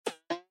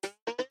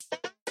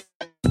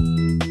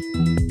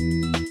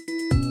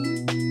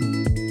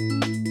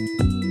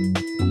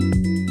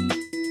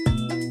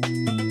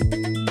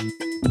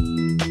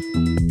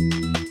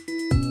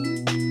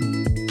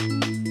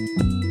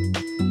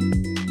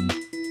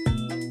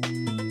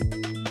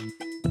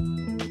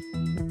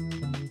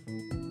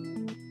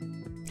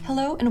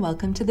Hello and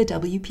welcome to the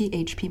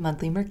WPHP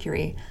Monthly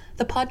Mercury,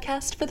 the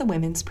podcast for the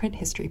Women's Print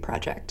History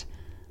Project.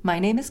 My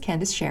name is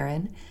Candace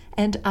Sharon,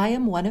 and I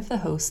am one of the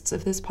hosts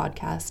of this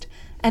podcast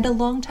and a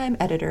longtime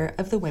editor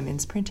of the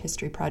Women's Print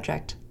History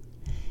Project.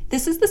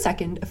 This is the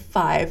second of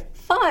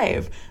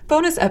five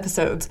bonus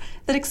episodes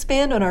that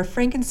expand on our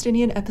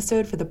Frankensteinian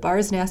episode for the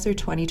Bars Nasser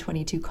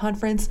 2022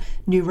 conference,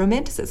 New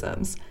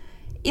Romanticisms.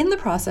 In the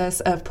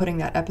process of putting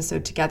that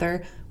episode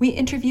together, we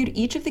interviewed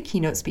each of the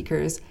keynote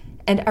speakers,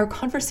 and our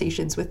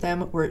conversations with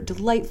them were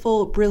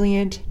delightful,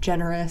 brilliant,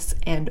 generous,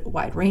 and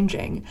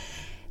wide-ranging.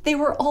 They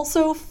were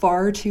also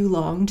far too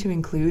long to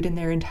include in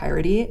their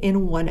entirety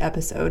in one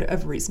episode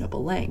of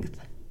reasonable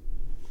length.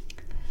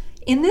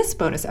 In this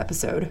bonus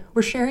episode,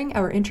 we're sharing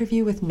our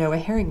interview with Noah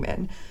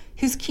Heringman,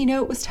 whose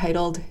keynote was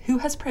titled, Who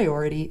Has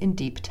Priority in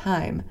Deep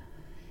Time?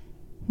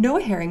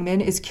 Noah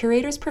Heringman is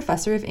Curator's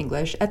Professor of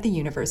English at the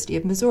University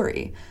of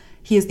Missouri.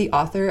 He is the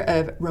author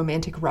of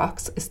Romantic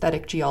Rocks,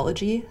 Aesthetic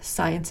Geology,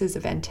 Sciences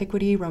of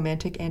Antiquity,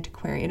 Romantic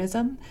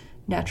Antiquarianism,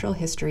 Natural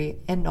History,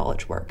 and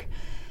Knowledge Work,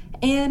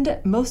 and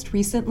most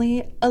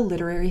recently, A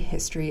Literary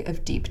History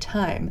of Deep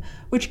Time,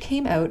 which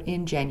came out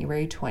in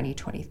January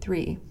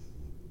 2023.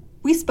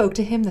 We spoke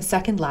to him the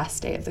second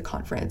last day of the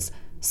conference,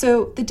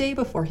 so the day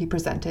before he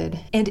presented,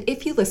 and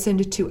if you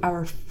listened to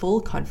our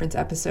full conference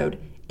episode,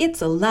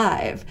 it's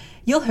alive!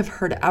 You'll have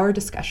heard our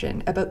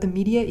discussion about the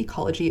media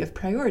ecology of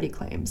priority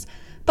claims,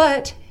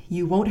 but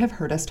you won't have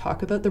heard us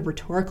talk about the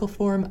rhetorical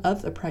form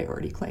of the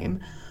priority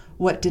claim,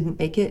 what didn't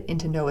make it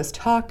into Noah's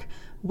talk,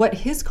 what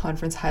his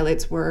conference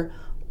highlights were,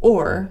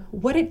 or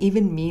what it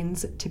even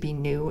means to be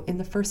new in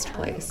the first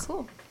place.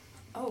 Cool.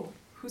 Oh,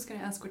 who's going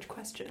to ask which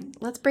question?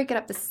 Let's break it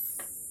up the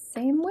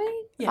same way?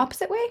 Yeah.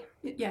 Opposite way?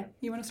 Yeah.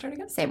 You want to start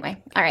again? Same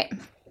way. All right.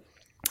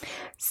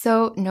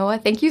 So, Noah,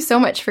 thank you so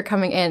much for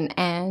coming in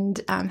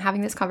and having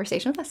this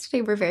conversation with us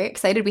today. We're very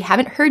excited. We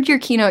haven't heard your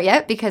keynote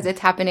yet because it's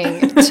happening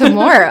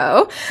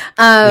tomorrow.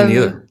 Me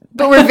neither.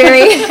 But we're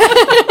very...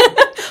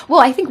 Well,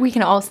 I think we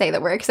can all say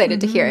that we're excited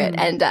to hear it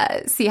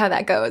and see how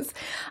that goes.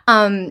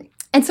 And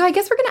so I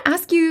guess we're going to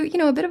ask you,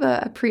 a bit of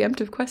a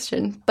preemptive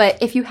question. But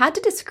if you had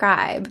to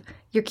describe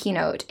your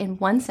keynote in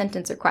one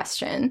sentence or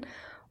question,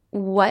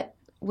 what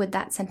would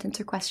that sentence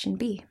or question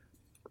be?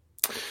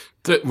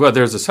 Well,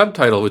 there's a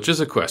subtitle, which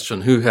is a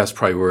question, Who has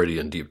priority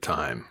in deep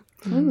time?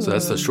 Ooh. So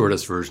that's the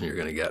shortest version you're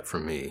going to get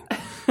from me.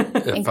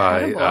 If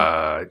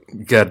I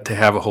get to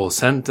have a whole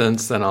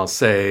sentence, then I'll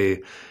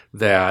say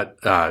that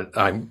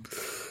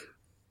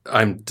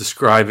I'm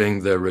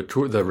describing the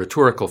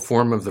rhetorical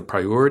form of the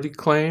priority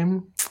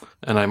claim,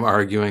 and I'm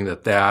arguing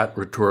that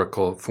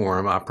rhetorical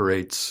form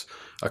operates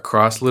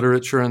across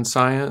literature and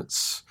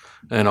science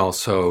and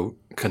also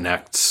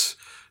connects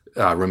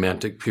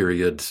Romantic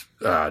period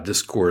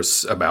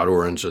discourse about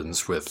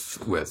origins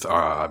with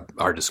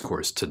our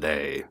discourse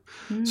today.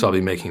 So I'll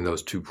be making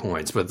those 2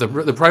 points. But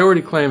the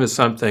priority claim is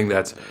something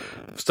that's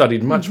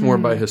studied much more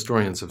by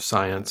historians of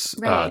science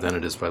than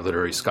it is by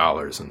literary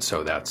scholars. And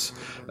so that's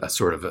a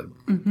sort of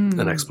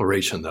an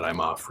exploration that I'm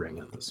offering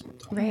in this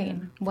talk. Right.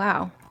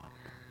 Wow.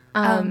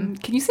 Can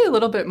you say a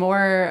little bit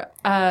more?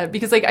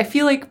 Because I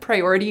feel like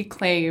priority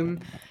claim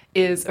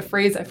is a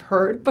phrase I've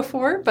heard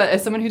before, but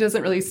as someone who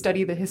doesn't really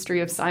study the history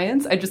of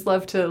science, I'd just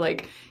love to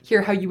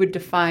hear how you would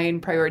define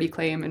priority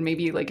claim and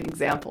maybe an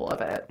example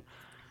of it.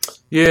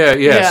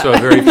 Yeah. So a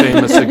very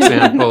famous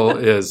example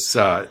is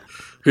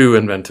who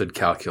invented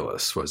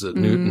calculus? Was it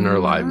Newton or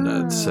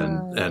Leibniz?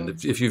 And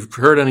if you've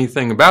heard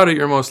anything about it,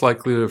 you're most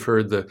likely to have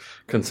heard the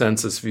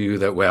consensus view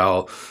that,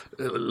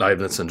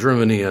 Leibniz in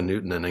Germany and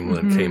Newton in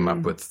England came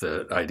up with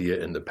the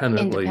idea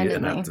independently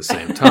and at the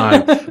same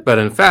time. But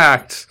in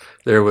fact,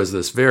 there was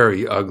this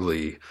very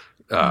ugly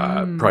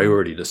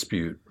priority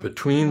dispute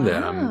between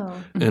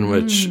them in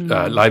which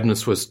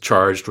Leibniz was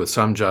charged with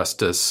some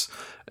justice.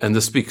 And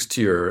this speaks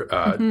to your,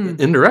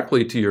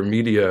 indirectly to your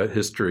media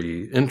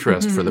history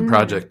interest for the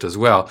project as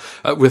well,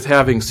 with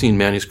having seen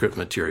manuscript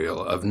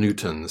material of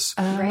Newton's,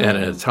 and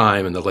at a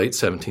time in the late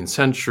 17th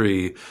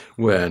century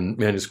when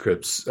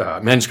manuscript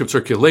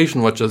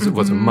circulation, which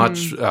was a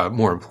much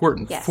more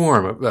important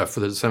form for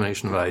the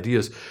dissemination of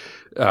ideas,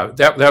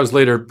 that was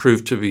later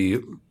proved to be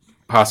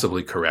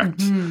possibly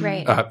correct.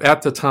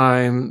 At the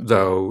time,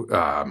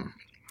 though,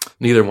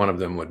 neither one of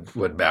them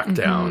would back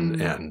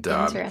down. And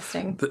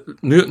interesting.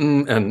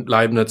 Newton and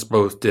Leibniz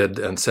both did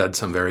and said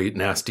some very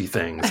nasty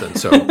things. And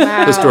so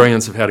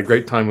historians have had a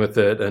great time with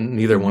it, and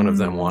neither one of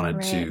them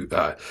wanted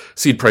to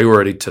cede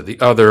priority to the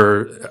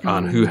other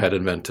on who had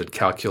invented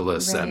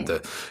calculus and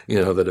that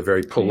a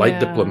very polite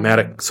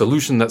diplomatic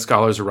solution that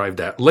scholars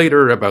arrived at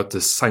later about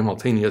this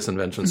simultaneous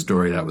invention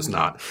story. That was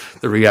not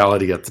the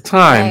reality at the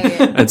time.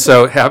 And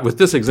so with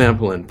this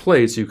example in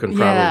place, you can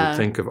probably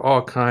think of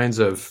all kinds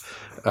of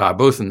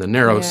both in the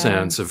narrow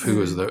sense of who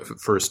was the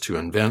first to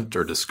invent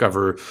or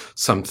discover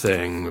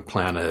something, a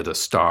planet, a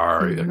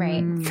star, a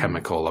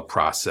chemical, a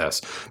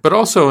process, but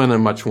also in a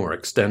much more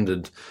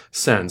extended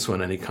sense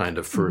when any kind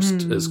of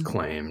first is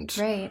claimed.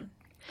 Right.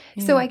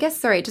 So I guess,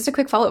 sorry, just a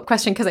quick follow-up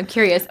question because I'm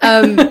curious.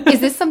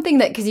 Is this something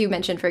that, because you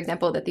mentioned, for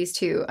example, that these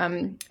two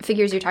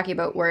figures you're talking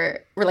about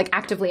were like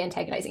actively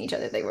antagonizing each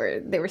other.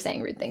 They were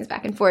saying rude things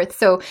back and forth.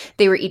 So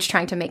they were each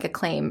trying to make a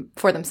claim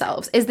for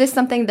themselves. Is this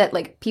something that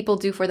like people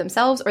do for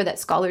themselves or that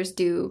scholars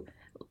do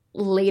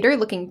later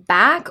looking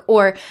back,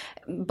 or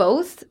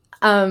both?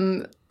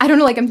 I don't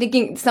know, like I'm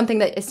thinking something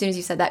that as soon as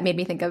you said that made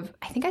me think of,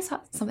 I think I saw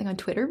something on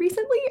Twitter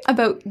recently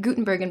about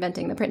Gutenberg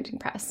inventing the printing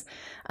press.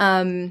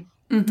 Or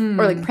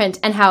like print,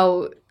 and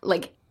how,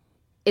 like,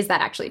 is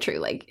that actually true?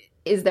 Like,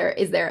 is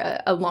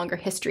there a longer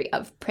history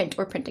of print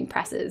or printing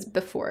presses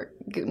before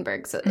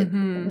Gutenberg? So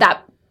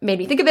that made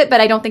me think of it,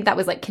 but I don't think that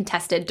was like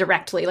contested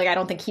directly. Like, I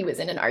don't think he was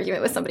in an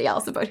argument with somebody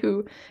else about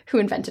who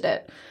invented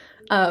it.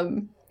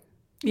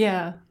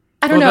 Yeah.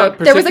 I don't know.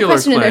 There was a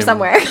question in there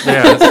somewhere.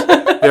 Yeah,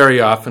 it's very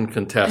often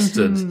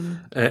contested,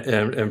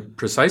 and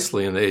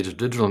precisely in the age of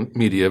digital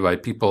media by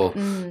people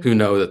who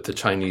know that the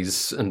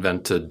Chinese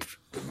invented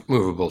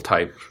movable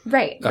type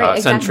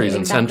centuries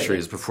and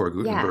centuries before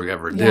Gutenberg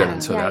ever did.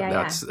 And so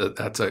that's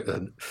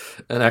an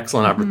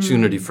excellent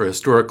opportunity for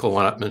historical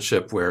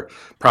one-upmanship, where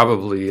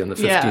probably in the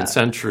 15th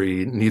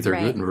century, neither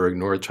Gutenberg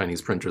nor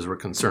Chinese printers were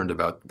concerned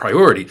about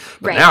priority.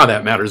 But now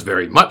that matters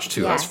very much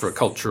to us for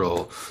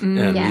cultural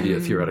and media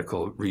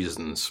theoretical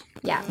reasons.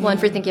 Yeah. Well, and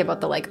for thinking about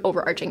the like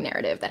overarching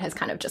narrative that has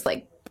kind of just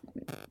like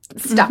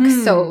stuck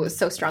so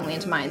strongly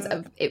into minds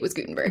of it was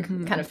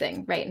Gutenberg kind of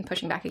thing, right? And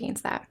pushing back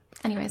against that.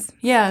 Anyways,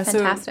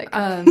 fantastic.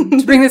 So,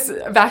 to bring this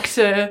back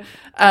to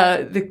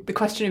the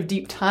question of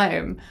deep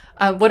time,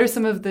 what are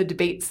some of the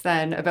debates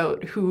then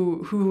about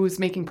who's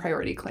making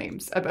priority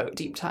claims about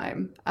deep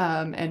time,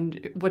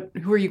 and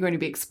who are you going to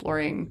be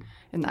exploring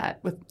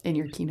in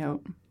your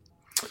keynote?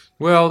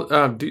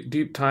 Well,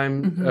 deep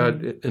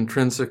time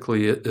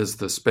intrinsically is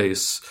the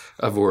space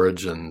of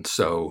origin.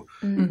 So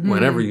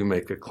whenever you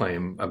make a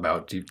claim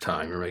about deep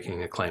time, you're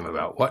making a claim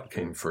about what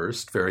came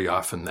first. Very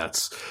often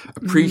that's a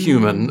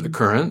pre-human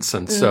occurrence,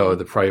 and so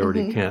the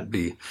priority can't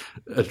be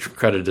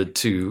credited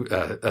to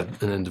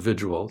an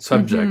individual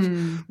subject.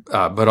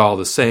 But all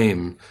the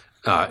same,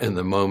 in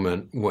the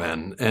moment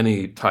when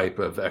any type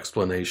of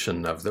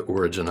explanation of the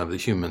origin of the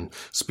human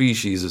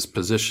species is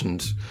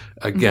positioned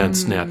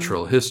against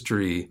natural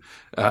history,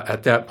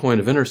 at that point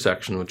of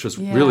intersection, which is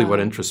really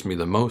what interests me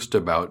the most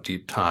about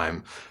deep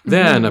time,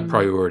 then a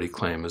priority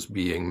claim is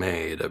being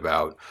made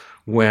about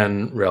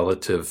when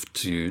relative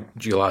to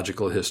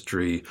geological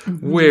history,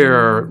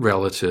 where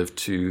relative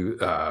to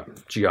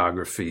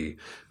geography,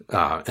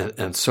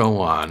 and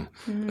so on,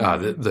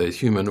 the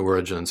human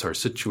origins are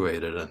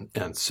situated.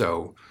 And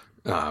so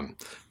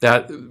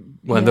that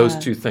when those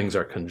two things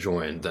are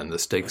conjoined, then the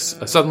stakes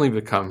suddenly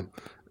become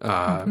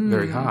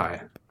very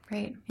high.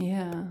 Right.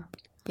 Yeah.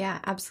 Yeah,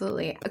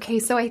 absolutely. Okay,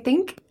 so I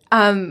think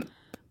the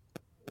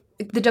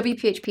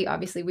WPHP,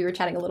 obviously, we were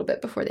chatting a little bit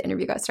before the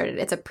interview got started.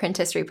 It's a print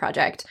history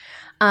project.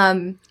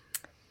 And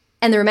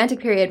the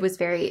Romantic period was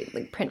very,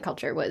 like, print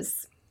culture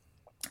was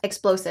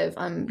explosive.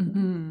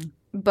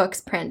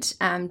 Books, print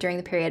during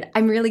the period.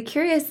 I'm really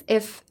curious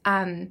if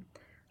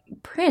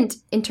print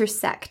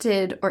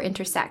intersected or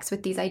intersects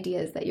with these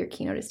ideas that your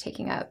keynote is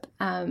taking up.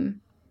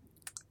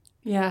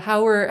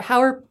 How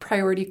are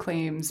priority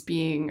claims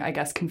being, I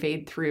guess,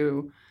 conveyed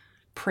through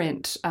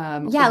print? Are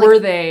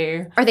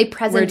they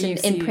present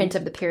in print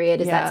of the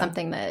period? Is that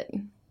something that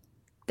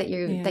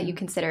you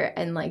consider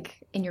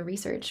in your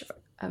research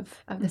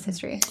of this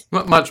history?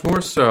 Much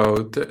more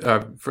so.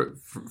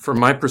 From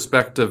my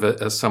perspective,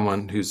 as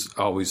someone who's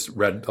always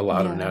read a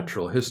lot of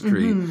natural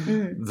history,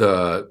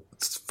 the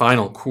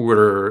final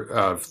quarter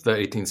of the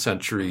 18th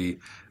century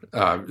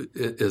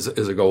is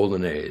a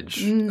golden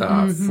age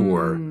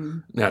for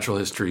natural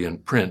history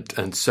and print.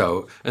 And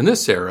so in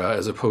this era,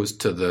 as opposed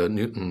to the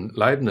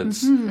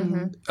Newton-Leibniz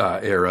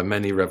era,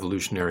 many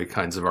revolutionary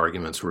kinds of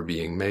arguments were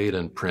being made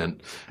in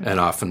print and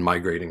often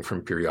migrating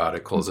from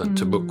periodicals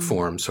into book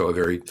form. So a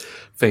very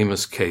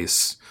famous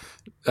case,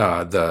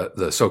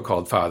 the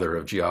so-called father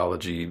of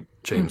geology,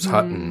 James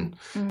Hutton,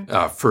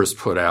 first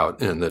put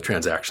out in the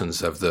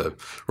Transactions of the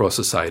Royal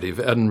Society of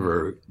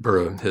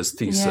Edinburgh his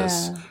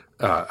thesis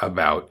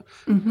about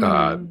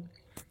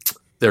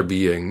there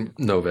being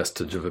no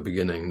vestige of a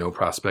beginning, no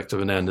prospect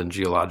of an end in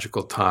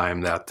geological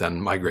time. That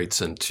then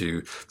migrates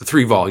into the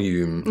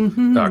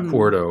 3-volume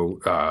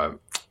Quarto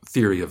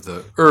theory of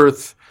the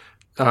Earth.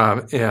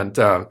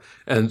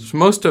 And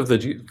most of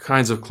the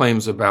kinds of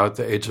claims about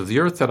the age of the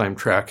Earth that I'm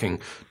tracking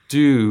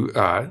do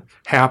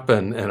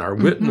happen and are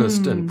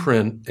witnessed in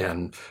print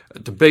and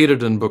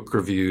debated in book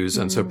reviews.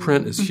 And so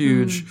print is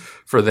huge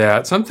for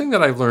that. Something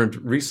that I've learned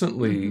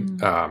recently,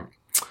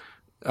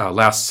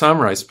 last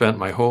summer, I spent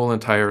my whole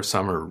entire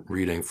summer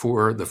reading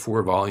the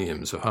 4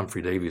 volumes of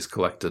Humphrey Davy's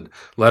collected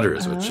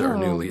letters, which are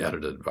newly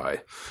edited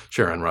by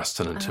Sharon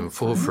Rustin and Tim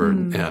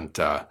Fulford. And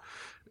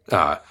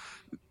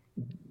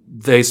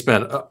they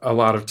spent a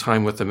lot of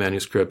time with the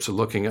manuscripts,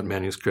 looking at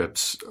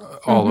manuscripts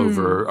all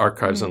over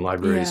archives and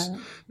libraries,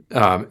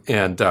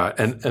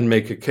 and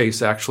make a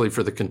case actually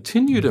for the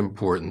continued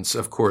importance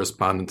of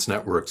correspondence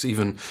networks,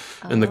 even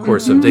in the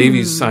course of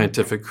Davy's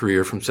scientific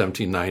career from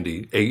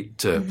 1798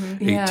 to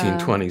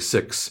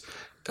 1826.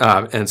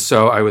 And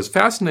so I was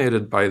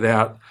fascinated by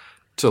that,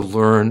 to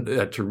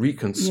learn, to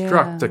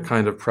reconstruct the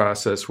kind of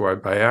process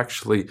whereby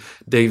actually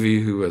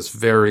Davy, who was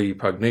very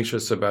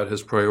pugnacious about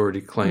his priority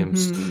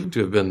claims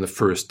to have been the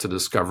first to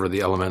discover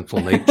the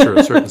elemental nature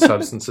of certain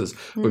substances,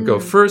 would go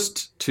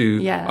first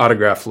to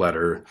autograph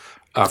letter,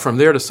 from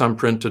there to some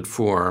printed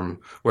form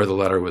where the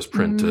letter was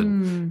printed,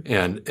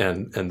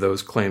 and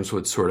those claims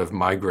would sort of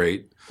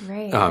migrate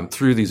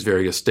through these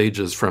various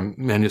stages from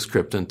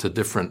manuscript into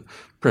different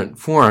print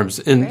forms.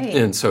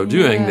 In so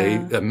doing, they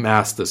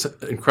amassed this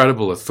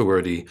incredible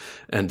authority,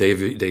 and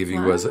Davy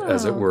was,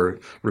 as it were,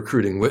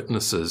 recruiting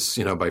witnesses,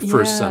 by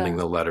first sending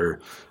the letter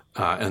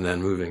and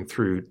then moving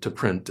through to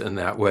print in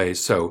that way.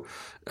 So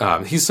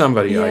he's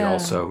somebody I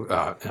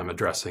also am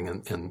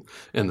addressing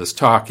in this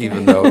talk,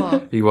 even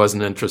though he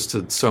wasn't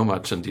interested so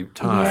much in deep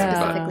time.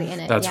 Specifically in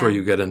it, that's where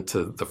you get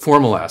into the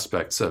formal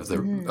aspects of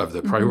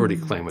the priority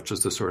claim, which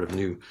is the sort of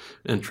new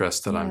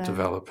interest that I'm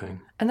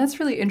developing. And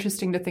that's really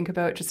interesting to think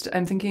about.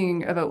 I'm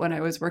thinking about when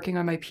I was working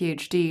on my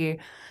PhD,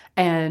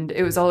 and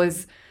it was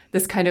always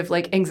this kind of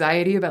like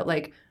anxiety about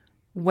like,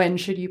 when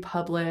should you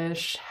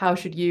publish? How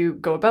should you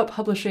go about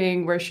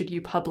publishing? Where should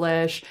you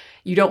publish?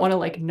 You don't want to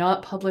like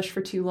not publish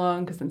for too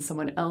long because then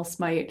someone else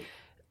might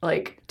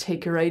like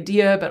take your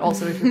idea, but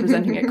also if you're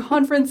presenting at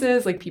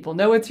conferences, like people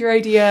know it's your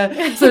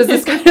idea. So there's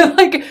this kind of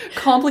like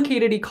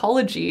complicated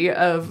ecology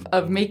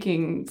of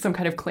making some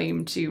kind of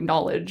claim to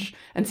knowledge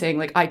and saying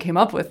like, I came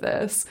up with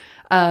this.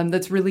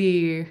 That's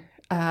really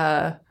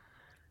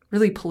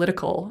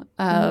political.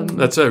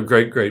 That's a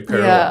great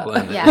parallel,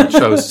 and it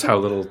shows how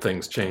little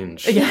things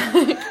change.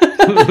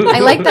 I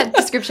like that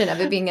description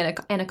of it being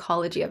an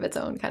ecology of its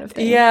own kind of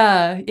thing.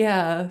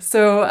 Yeah.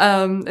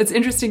 So it's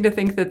interesting to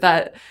think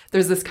that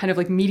there's this kind of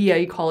like media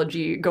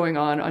ecology going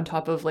on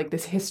top of like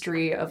this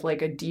history of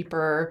like a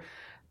deeper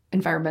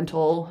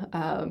environmental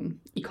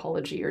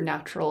ecology or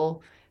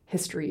natural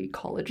history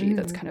ecology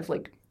that's kind of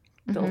like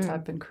built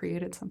up and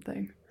created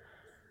something.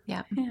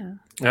 Yeah.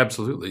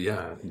 Absolutely,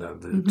 yeah.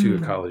 The two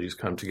ecologies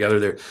come together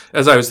there.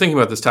 As I was thinking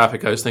about this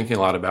topic, I was thinking a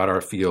lot about our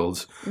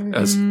fields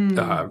as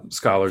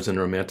scholars in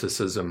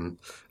Romanticism.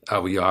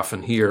 We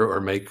often hear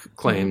or make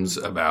claims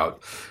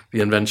about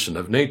the invention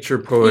of nature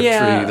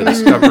poetry, the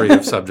discovery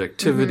of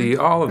subjectivity,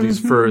 all of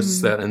these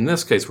firsts that, in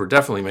this case, we're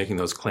definitely making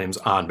those claims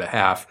on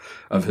behalf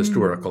of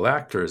historical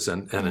actors,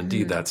 and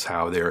indeed that's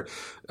how their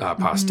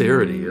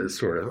posterity is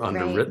sort of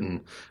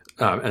underwritten.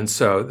 And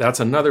so that's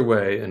another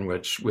way in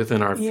which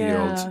within our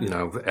field,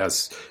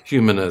 as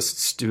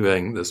humanists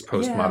doing this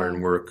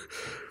postmodern work,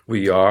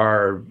 we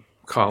are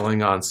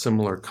calling on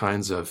similar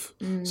kinds of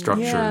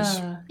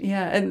structures.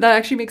 Yeah. And that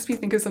actually makes me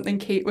think of something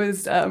Kate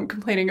was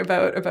complaining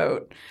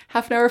about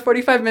half an hour,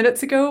 45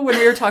 minutes ago when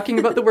we were talking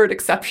about the word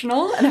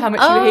exceptional and how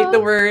much you hate the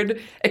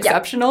word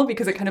exceptional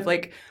because it kind of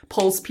like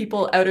pulls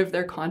people out of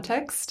their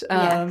context.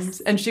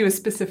 And she was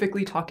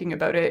specifically talking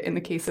about it in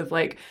the case of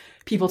like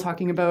people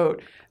talking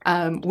about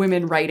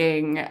women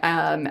writing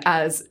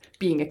as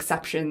being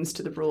exceptions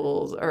to the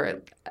rules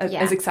or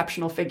as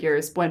exceptional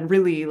figures when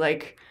really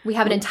like we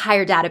have an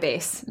entire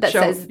database that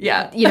says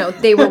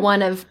they were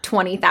one of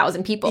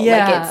 20,000 people.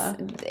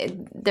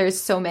 There's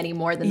so many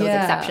more than those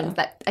exceptions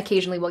that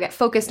occasionally will get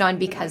focused on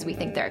because we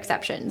think they're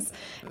exceptions,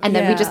 and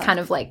then we just kind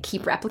of like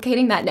keep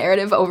replicating that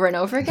narrative over and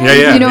over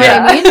again. You know what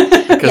I mean?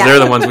 Because they're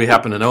the ones we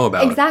happen to know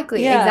about.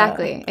 Exactly.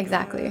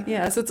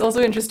 Yeah, so it's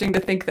also interesting to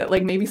think that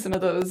like maybe some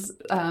of those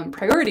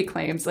priority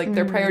claims, like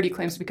they're priority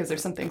claims because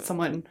there's something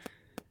someone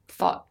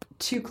thought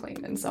to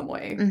claim in some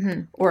way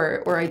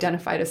or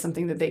identified as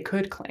something that they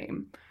could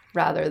claim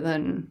rather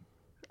than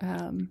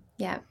and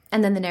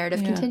then the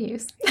narrative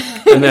continues.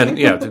 And then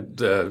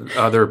the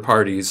other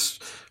parties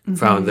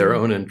found their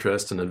own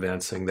interest in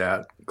advancing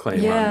that claim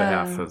on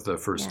behalf of the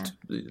first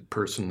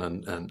person,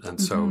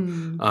 and so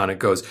on it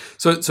goes.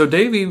 So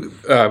Davy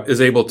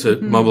is able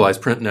to mobilize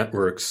print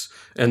networks,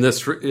 and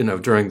this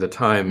during the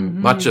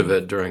time, much of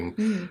it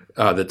during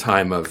the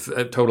time of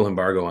total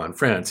embargo on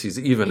France. He's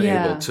even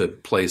able to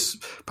place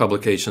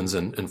publications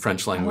in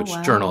French language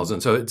journals,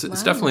 and so it's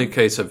definitely a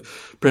case of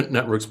print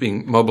networks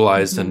being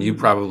mobilized. And you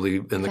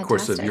probably, in the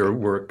course of your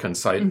work, can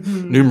cite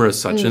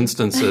numerous such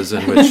instances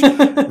in which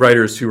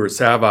writers who were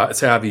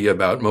savvy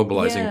about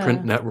mobilizing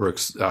print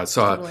networks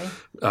saw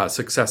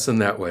success in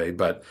that way.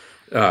 But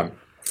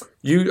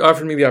you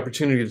offered me the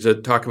opportunity to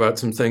talk about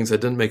some things that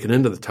didn't make it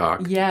into the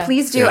talk. Yeah,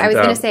 please do. And I was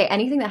going to say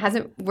anything that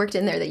hasn't worked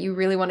in there that you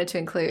really wanted to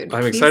include.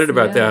 I'm excited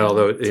about that,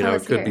 although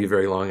it could be a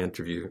very long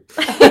interview.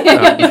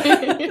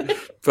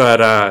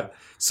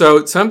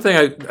 So something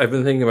I've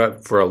been thinking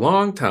about for a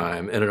long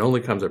time, and it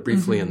only comes up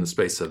briefly in the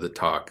space of the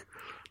talk.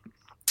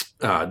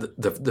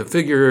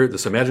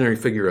 This imaginary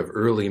figure of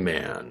early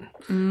man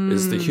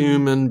is the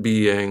human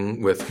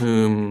being with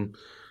whom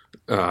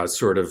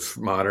sort of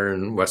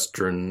modern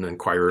Western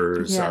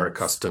inquirers are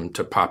accustomed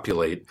to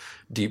populate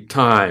deep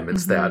time.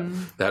 It's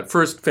that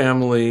first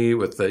family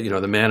with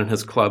the man and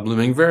his club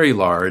looming very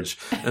large,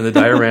 and the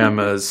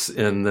dioramas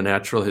in the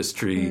natural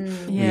history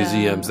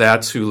museums.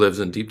 That's who lives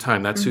in deep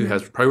time. That's who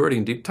has priority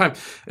in deep time.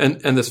 And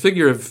this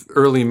figure of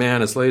early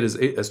man as late as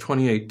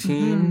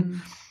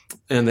 2018.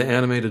 And the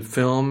animated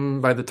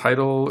film by the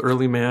title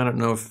Early Man, I don't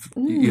know if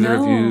either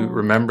of you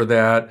remember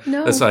that.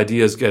 No. This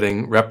idea is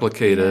getting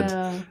replicated.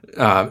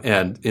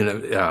 And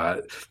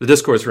the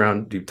discourse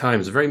around deep time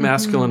is a very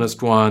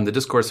masculinist one. The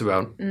discourse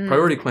about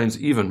priority claims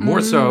even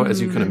more so, as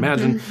you can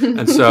imagine.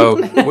 And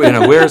so,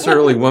 where's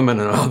early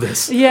woman in all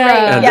this?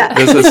 And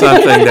this is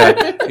something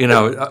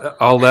that,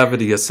 all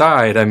levity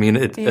aside, I mean,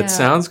 it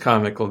sounds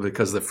comical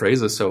because the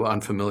phrase is so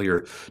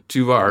unfamiliar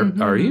to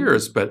our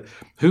ears, but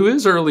who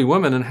is early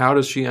woman and how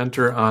does she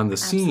enter on the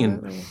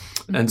scene? Absolutely.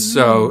 And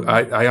so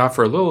I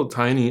offer a little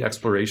tiny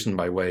exploration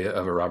by way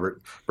of a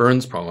Robert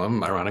Burns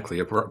poem, ironically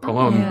a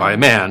poem by a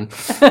man,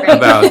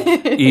 about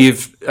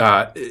Eve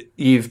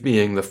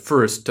being the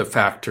first to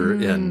factor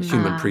in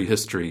human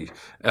prehistory,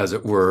 as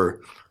it were.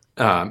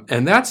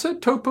 And that's a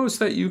topos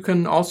that you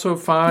can also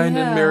find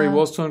in Mary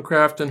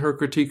Wollstonecraft in her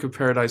Critique of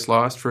Paradise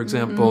Lost, for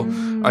example.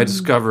 I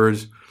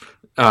discovered,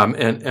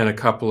 and a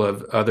couple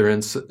of other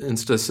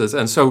instances.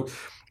 And so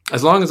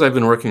as long as I've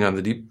been working on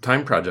the Deep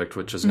Time Project,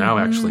 which is now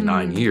actually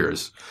 9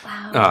 years,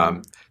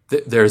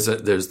 there's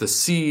the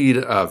seed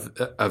of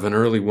an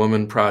early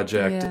woman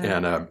project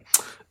and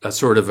a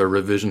sort of a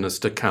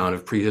revisionist account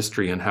of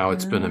prehistory and how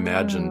it's been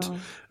imagined,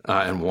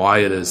 and why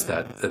it is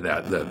that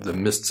the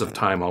mists of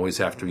time always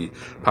have to be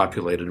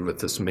populated with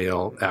this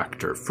male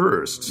actor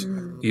first,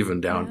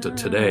 even down to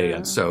today.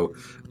 And so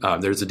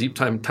there's a deep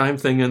time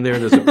thing in there.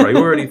 There's a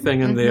priority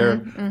thing in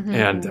there,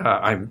 and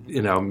I'm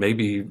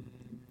maybe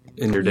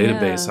in your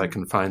database, I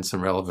can find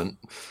some relevant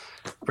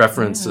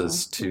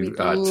references to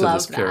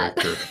this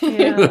character.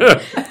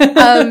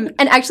 And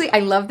actually, I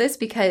love this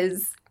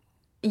because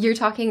you're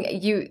talking.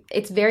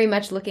 It's very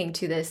much looking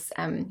to this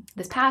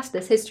past,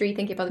 this history,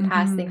 thinking about the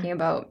past, thinking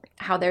about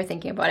how they're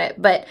thinking about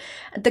it. But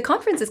the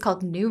conference is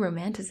called New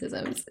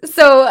Romanticisms.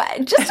 So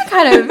just to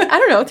kind of, I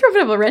don't know, throw a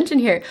bit of a wrench in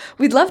here,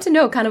 we'd love to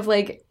know, kind of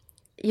like,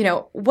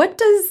 what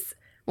does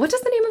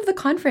the name of the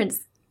conference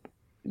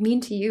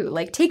mean to you?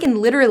 Like,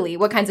 taken literally,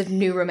 what kinds of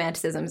new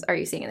romanticisms are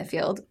you seeing in the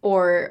field?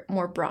 Or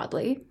more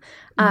broadly,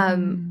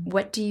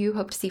 what do you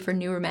hope to see for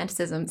new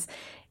romanticisms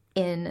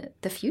in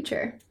the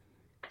future?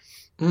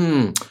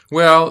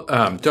 Well,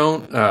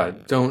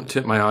 don't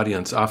tip my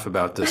audience off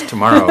about this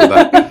tomorrow,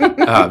 but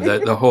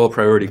the whole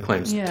priority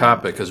claims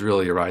topic is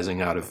really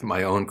arising out of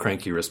my own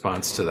cranky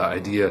response to the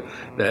idea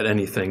that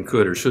anything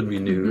could or should be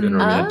new in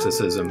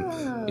Romanticism.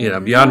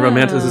 Beyond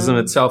Romanticism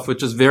itself,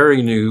 which is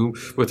very new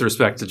with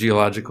respect to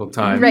geological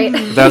time. Right.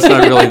 But that's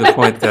not really the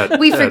point that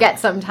we forget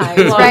sometimes,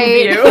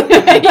 right?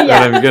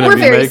 That I'm going to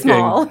be very making.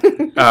 Small.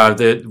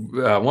 That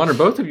one or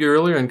both of you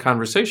earlier in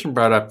conversation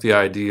brought up the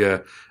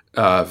idea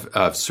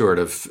of sort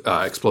of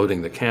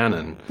exploding the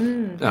canon,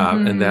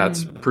 and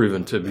that's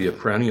proven to be a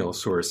perennial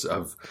source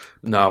of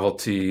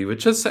novelty,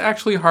 which is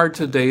actually hard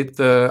to date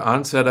the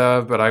onset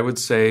of, but I would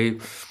say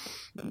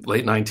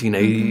late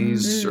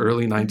 1980s,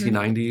 early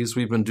 1990s,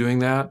 we've been doing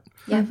that.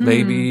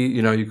 Maybe,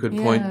 you could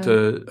point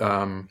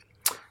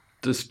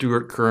to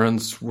Stuart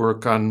Curran's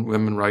work on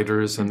women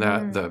writers and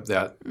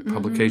that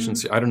publication.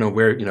 I don't know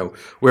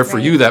where for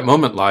you that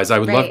moment lies. I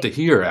would love to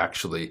hear,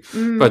 actually.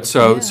 But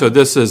so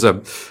this is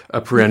a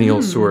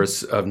perennial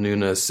source of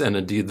newness, and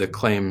indeed the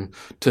claim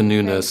to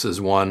newness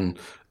is one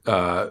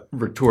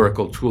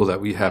rhetorical tool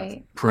that we have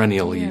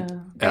perennially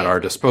at our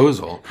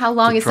disposal. How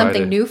long is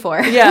something new for?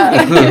 Right?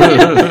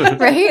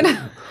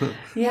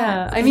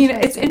 Yeah. I mean,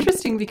 it's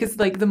interesting because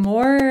the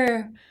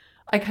more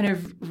I kind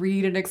of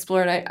read and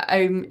explore, and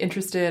I'm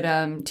interested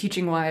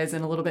teaching-wise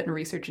and a little bit in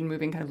research and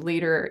moving kind of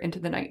later into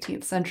the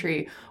 19th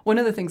century. One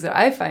of the things that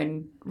I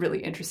find really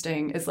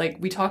interesting is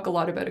we talk a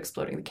lot about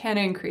exploding the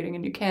canon, creating a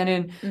new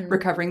canon,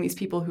 recovering these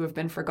people who have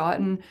been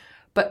forgotten.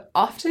 But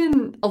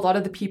often a lot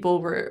of the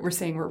people we're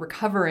saying we're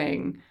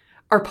recovering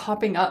are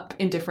popping up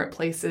in different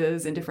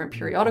places, in different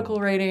periodical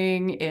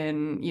writing,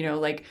 in,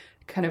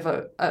 kind of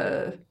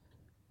a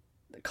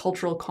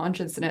cultural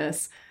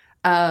consciousness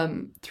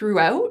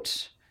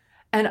throughout.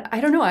 And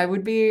I don't know, I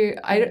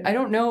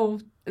don't know.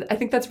 I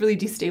think that's really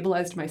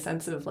destabilized my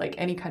sense of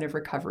any kind of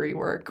recovery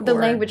work. The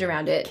language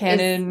around it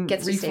canon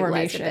gets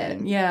reformation. Destabilized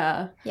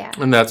a bit. Yeah.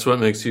 And that's what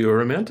makes you a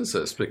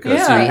romanticist, because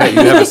you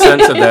have a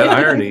sense of that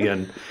irony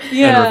and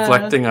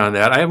reflecting on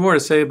that. I have more to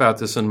say about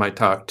this in my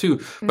talk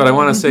too, but I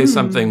want to say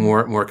something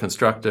more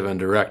constructive and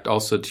direct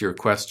also to your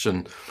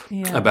question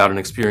about an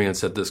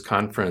experience at this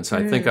conference.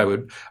 I think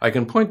I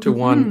can point to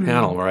one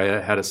panel where I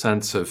had a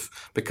sense of,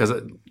 because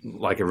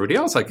like everybody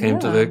else, I came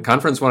to the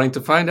conference wanting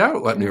to find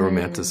out what new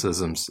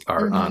romanticisms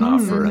are on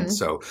offer. And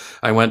so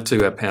I went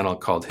to a panel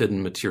called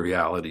Hidden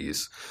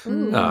Materialities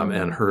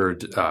and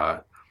heard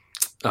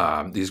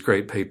these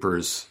great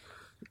papers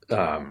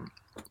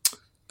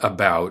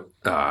about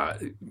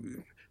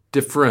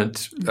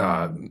different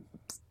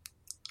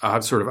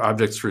sort of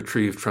objects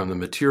retrieved from the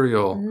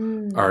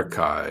material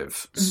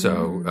archive.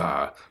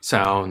 So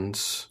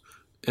sounds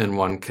in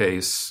one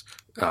case,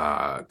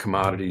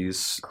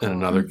 commodities in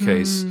another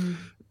case.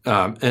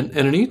 And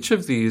in each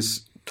of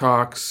these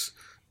talks,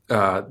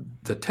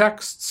 the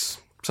texts,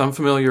 some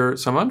familiar,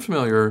 some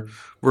unfamiliar,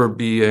 were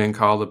being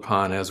called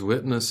upon as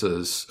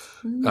witnesses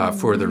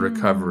for the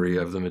recovery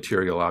of the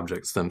material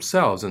objects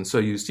themselves. And so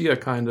you see a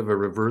kind of a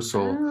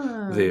reversal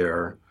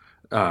there,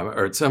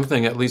 or it's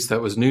something at least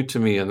that was new to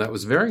me and that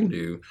was very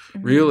new,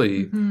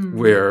 really,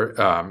 where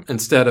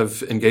instead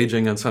of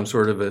engaging in some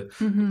sort of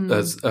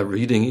a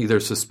reading either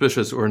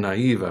suspicious or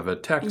naive of a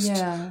text,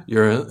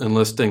 you're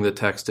enlisting the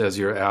text as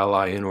your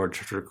ally in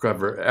order to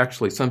recover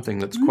actually something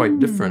that's quite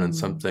different and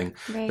something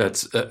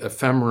that's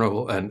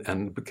ephemeral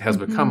and has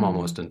become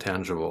almost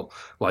intangible,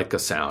 like a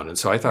sound. And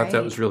so I thought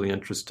that was really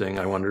interesting.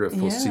 I wonder if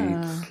we'll see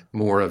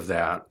more of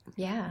that.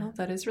 Yeah. Oh,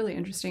 that is really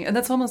interesting. And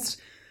that's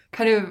almost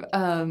kind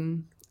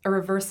of a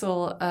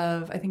reversal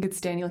of, I think it's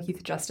Daniel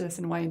Heath Justice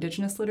and Why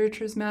Indigenous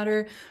Literatures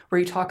Matter, where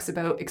he talks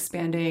about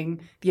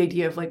expanding the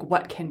idea of like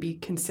what can be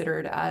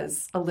considered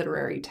as a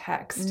literary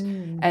text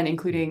and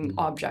including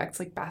objects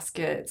like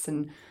baskets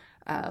and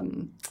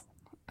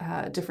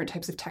different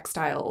types of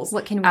textiles.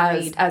 What can we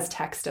read as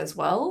text as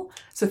well.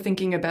 So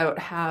thinking about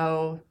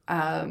how,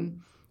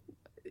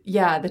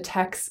 the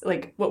text,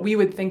 like what we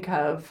would think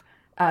of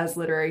as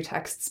literary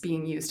texts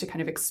being used to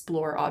kind of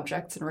explore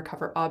objects and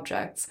recover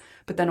objects,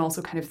 but then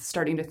also kind of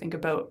starting to think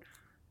about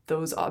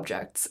those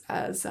objects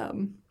as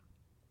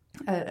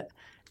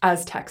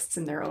texts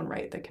in their own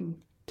right that can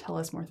tell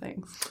us more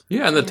things.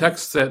 Yeah, and the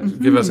texts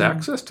that give us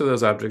access to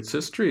those objects'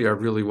 history are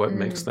really what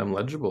makes them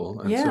legible.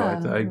 And so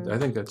I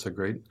think that's a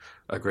great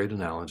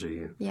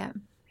analogy. Yeah.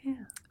 Yeah.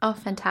 Oh,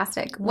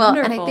 fantastic. Wonderful.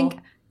 Well, and I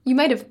think you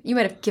might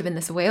have given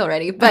this away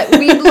already, but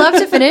we'd love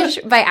to finish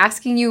by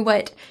asking you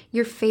what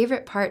your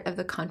favorite part of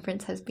the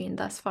conference has been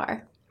thus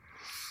far.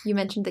 You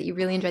mentioned that you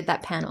really enjoyed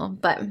that panel,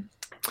 but...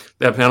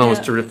 That panel was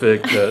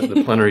terrific.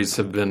 The plenaries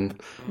have been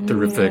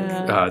terrific.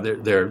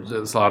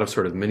 There's a lot of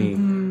sort of mini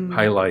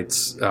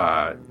highlights.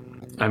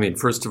 I mean,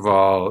 first of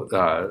all,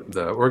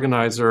 the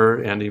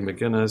organizer, Andy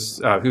McGinnis,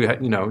 who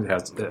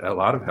has a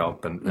lot of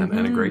help and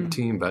a great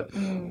team, but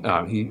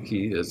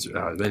he is,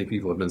 many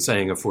people have been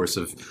saying, a force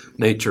of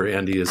nature.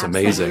 Andy is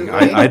amazing.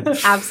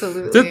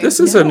 Absolutely. This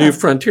is a new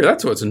frontier.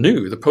 That's what's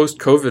new, the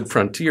post-COVID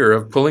frontier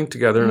of pulling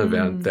together an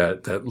event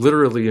that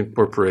literally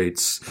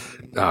incorporates,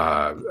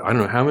 I don't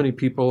know how many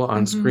people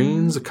on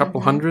screens, a couple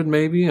hundred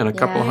maybe, and a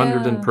couple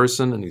hundred in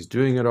person, and he's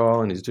doing it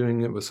all, and he's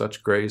doing it with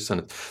such grace,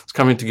 and it's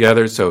coming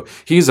together. So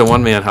he's a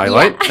one-man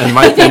highlight, in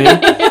my opinion.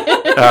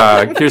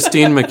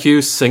 Christine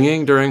McHugh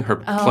singing during her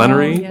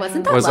plenary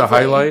was a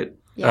highlight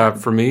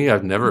for me.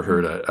 I've never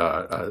heard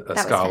a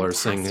scholar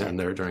sing in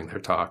there during their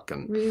talk.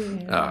 And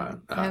really? I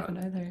haven't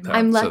either.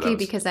 I'm lucky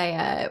because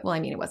it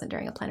wasn't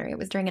during a plenary. It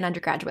was during an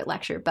undergraduate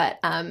lecture, but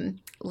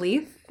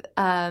Leith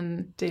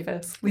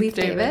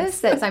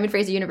Davis at Simon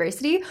Fraser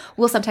University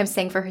will sometimes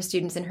sing for her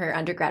students in her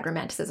undergrad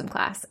Romanticism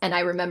class, and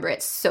I remember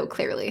it so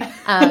clearly.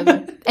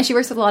 And she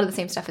works with a lot of the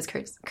same stuff as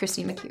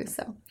Christine McHugh.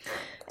 So,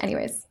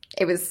 anyways,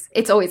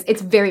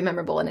 it's very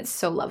memorable, and it's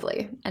so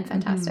lovely and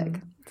fantastic.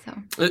 So,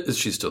 is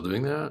she still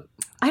doing that?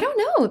 I don't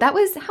know.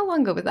 How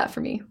long ago was that for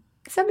me?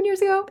 7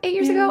 years ago? 8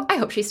 years ago? I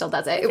hope she still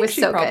does it. It was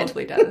so good. She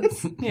probably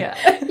does. Yeah.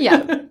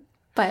 Yeah.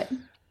 But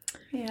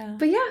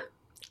yeah.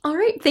 All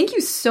right. Thank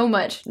you so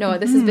much, Noah.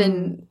 This has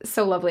been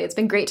so lovely. It's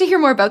been great to hear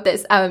more about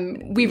this.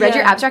 We read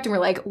your abstract and we're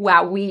like,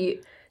 wow,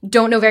 we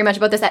don't know very much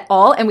about this at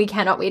all, and we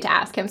cannot wait to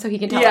ask him so he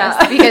can tell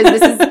us,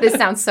 because this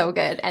sounds so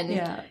good.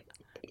 And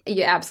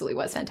it absolutely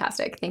was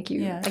fantastic. Thank you.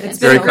 Yeah, it's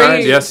very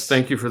kind. Yes,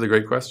 thank you for the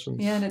great questions.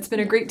 Yeah, and it's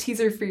been a great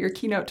teaser for your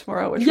keynote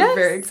tomorrow, which we're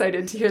very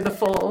excited to hear the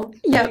full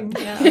thing.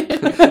 Yeah.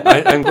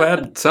 I'm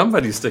glad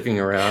somebody's sticking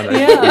around.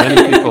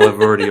 Many people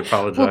have already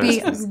apologized.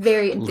 We'll be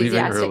very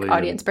enthusiastic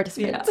audience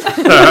participants.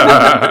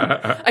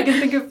 I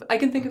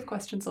can think of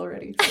questions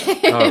already. So.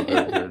 Oh,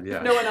 good.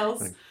 Yeah. No one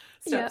else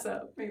steps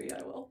up. Maybe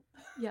I will.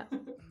 Yeah.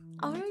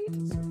 All right.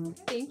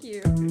 Thank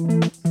you.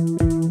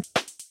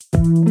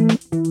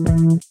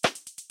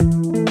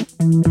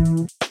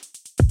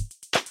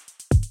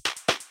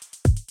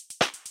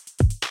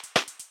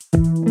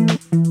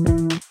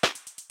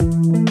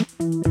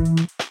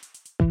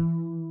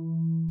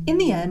 In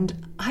the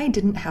end, I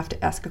didn't have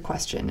to ask a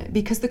question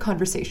because the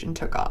conversation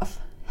took off.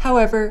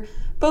 However,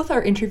 both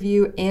our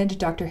interview and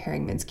Dr.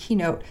 Heringman's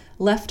keynote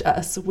left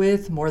us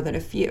with more than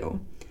a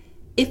few.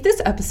 If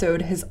this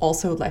episode has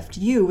also left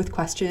you with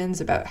questions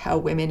about how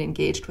women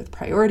engaged with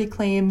priority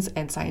claims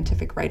and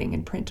scientific writing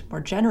in print more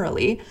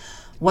generally,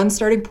 one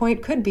starting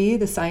point could be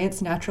the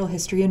science, natural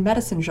history, and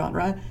medicine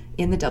genre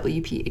in the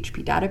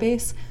WPHP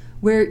database,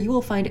 where you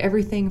will find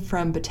everything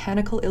from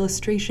botanical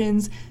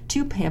illustrations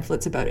to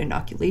pamphlets about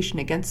inoculation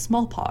against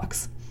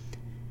smallpox.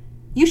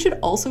 You should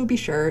also be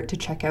sure to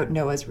check out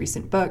Noah's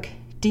recent book,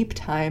 Deep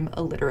Time,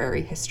 A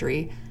Literary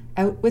History,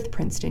 out with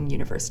Princeton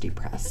University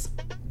Press.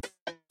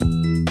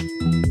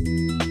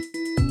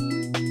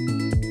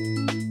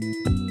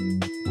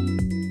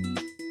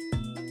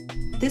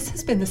 This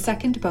has been the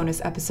second bonus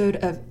episode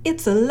of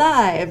It's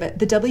Alive,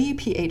 the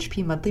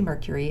WPHP Monthly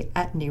Mercury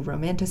at New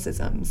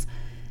Romanticisms.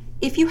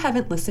 If you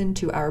haven't listened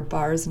to our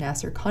Bars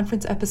Nasser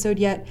conference episode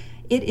yet,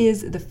 it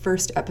is the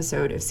first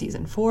episode of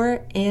season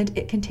 4, and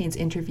it contains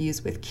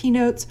interviews with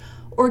keynotes,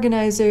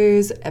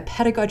 organizers, a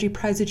pedagogy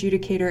prize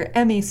adjudicator,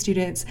 MA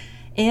students,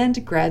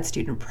 and grad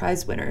student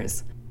prize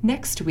winners.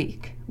 Next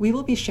week, we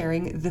will be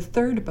sharing the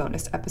third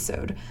bonus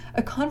episode,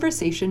 a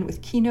conversation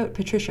with keynote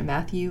Patricia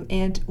Matthew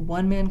and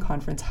one-man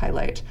conference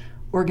highlight,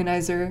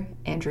 organizer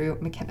Andrew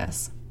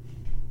McInnes.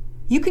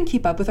 You can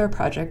keep up with our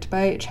project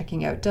by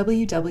checking out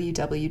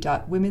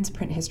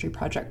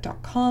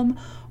www.womensprinthistoryproject.com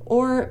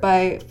or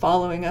by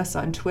following us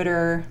on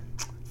Twitter,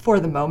 for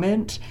the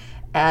moment,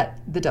 at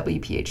the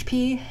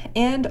WPHP,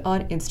 and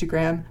on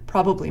Instagram,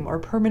 probably more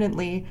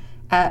permanently,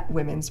 at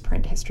Women's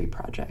Print History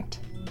Project.